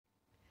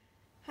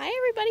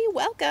everybody,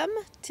 welcome!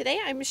 Today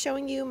I'm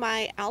showing you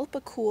my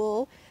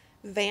Alpicool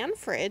van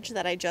fridge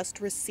that I just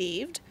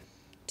received.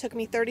 Took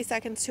me 30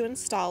 seconds to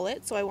install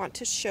it, so I want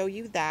to show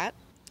you that.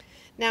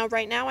 Now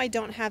right now I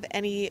don't have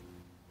any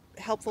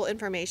helpful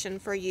information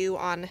for you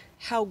on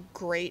how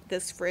great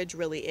this fridge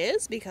really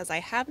is because I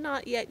have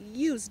not yet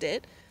used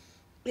it.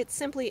 It's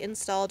simply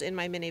installed in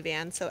my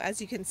minivan, so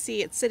as you can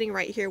see it's sitting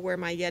right here where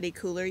my Yeti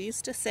cooler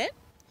used to sit.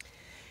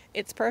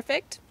 It's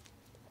perfect.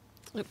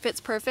 It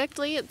fits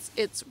perfectly.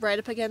 It's right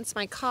up against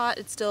my cot.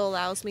 It still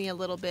allows me a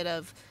little bit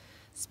of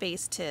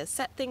space to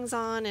set things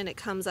on, and it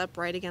comes up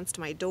right against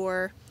my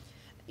door.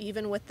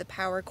 Even with the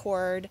power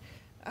cord,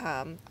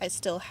 I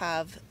still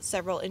have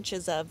several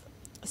inches of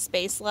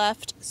space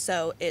left,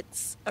 so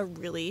it's a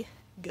really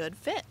good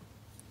fit.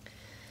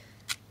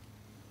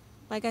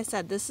 Like I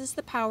said, this is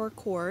the power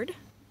cord.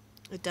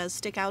 It does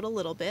stick out a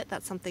little bit.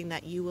 That's something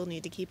that you will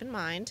need to keep in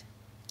mind.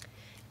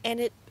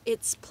 And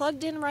it's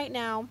plugged in right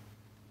now.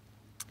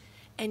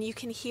 And you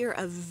can hear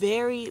a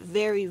very,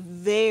 very,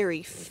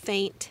 very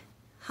faint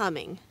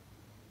humming.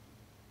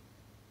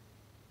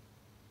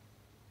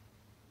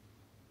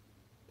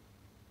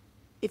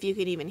 If you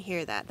could even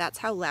hear that, that's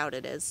how loud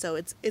it is. So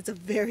it's a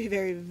very,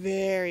 very,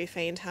 very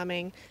faint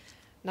humming.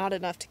 Not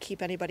enough to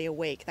keep anybody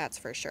awake, that's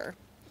for sure.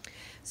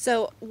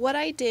 So what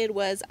I did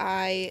was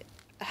I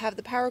have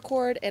the power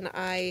cord and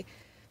I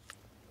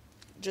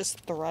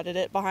just threaded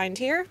it behind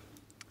here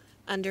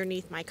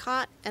underneath my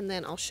cot, and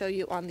then I'll show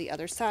you on the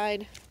other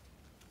side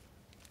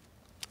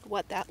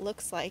what that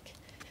looks like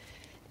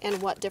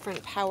and what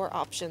different power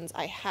options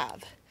I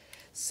have.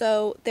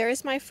 So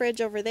there's my fridge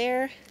over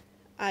there.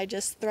 I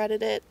just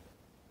threaded it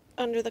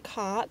under the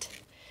cot.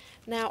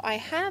 Now I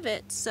have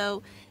it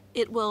so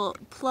it will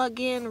plug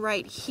in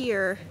right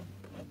here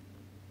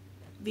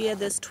via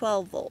this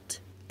 12 volt.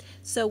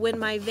 So when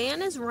my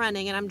van is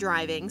running and I'm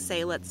driving,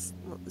 let's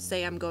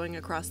say I'm going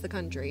across the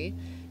country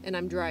and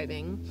I'm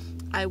driving,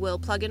 I will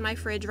plug in my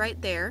fridge right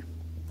there.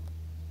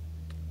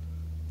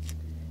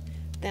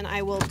 Then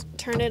I will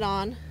turn it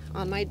on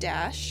my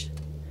dash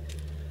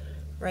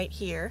right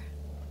here.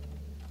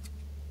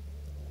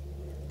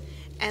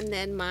 And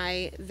then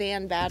my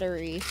van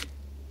battery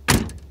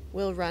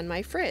will run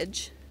my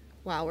fridge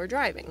while we're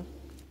driving.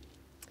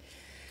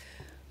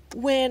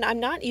 When I'm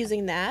not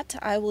using that,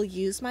 I will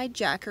use my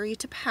Jackery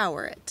to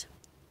power it.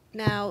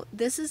 Now,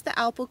 this is the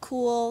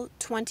Alpicool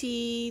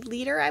 20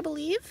 liter, I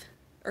believe,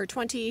 or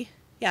 20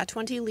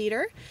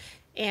 liter,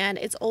 and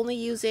it's only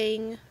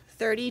using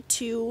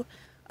 32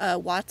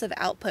 watts of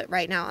output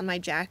right now on my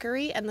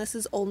Jackery, and this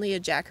is only a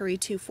Jackery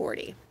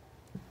 240.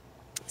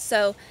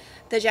 So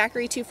the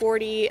Jackery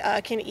 240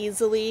 can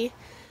easily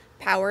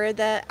power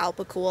the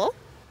Alpicool,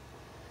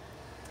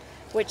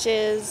 which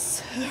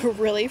is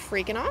really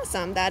freaking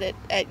awesome that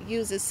it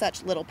uses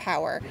such little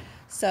power.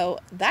 So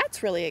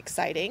that's really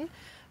exciting.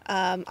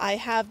 I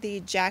have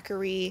the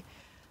Jackery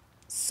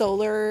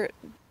solar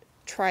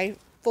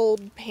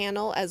trifold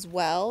panel as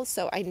well,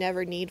 so I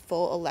never need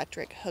full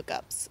electric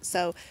hookups.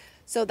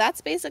 So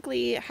that's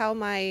basically how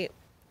my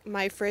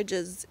fridge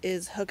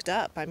is hooked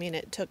up. I mean,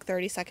 it took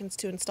 30 seconds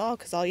to install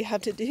because all you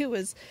have to do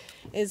is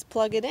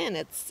plug it in.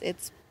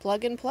 It's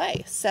plug and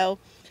play. So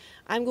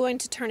I'm going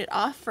to turn it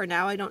off for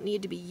now. I don't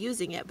need to be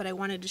using it, but I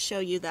wanted to show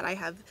you that I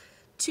have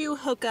two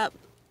hookup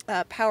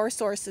power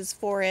sources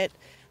for it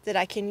that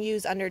I can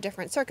use under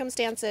different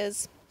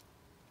circumstances.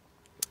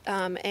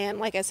 And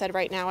like I said,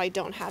 right now I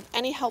don't have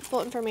any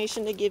helpful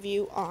information to give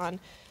you on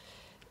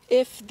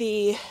if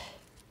the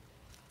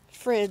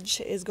fridge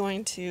is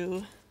going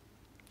to,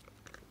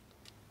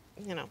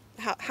 you know,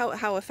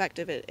 how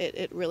effective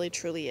it really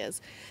truly is.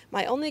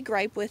 My only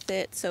gripe with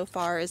it so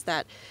far is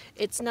that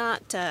it's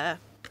not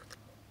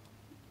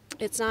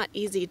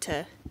easy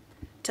to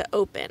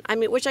open. I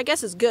mean, which I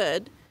guess is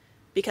good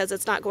because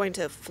it's not going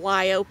to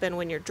fly open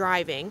when you're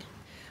driving,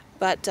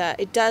 but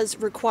it does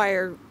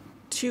require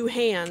two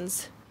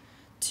hands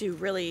to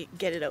really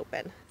get it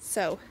open.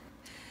 So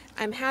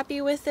I'm happy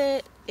with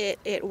it.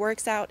 It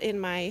works out in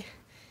my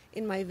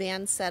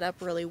van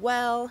setup really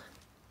well,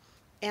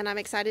 and I'm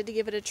excited to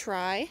give it a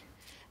try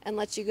and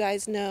let you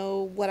guys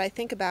know what I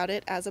think about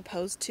it as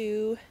opposed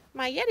to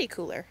my Yeti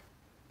cooler.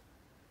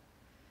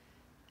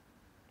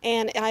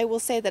 And I will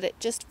say that it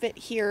just fit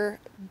here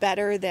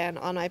better than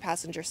on my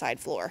passenger side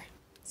floor.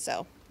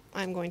 So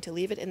I'm going to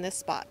leave it in this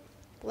spot.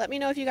 Let me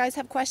know if you guys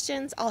have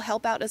questions. I'll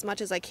help out as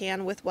much as I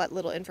can with what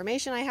little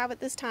information I have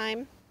at this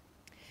time.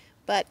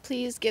 But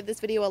please give this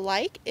video a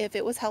like if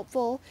it was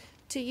helpful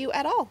to you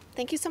at all.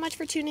 Thank you so much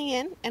for tuning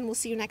in, and we'll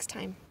see you next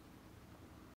time.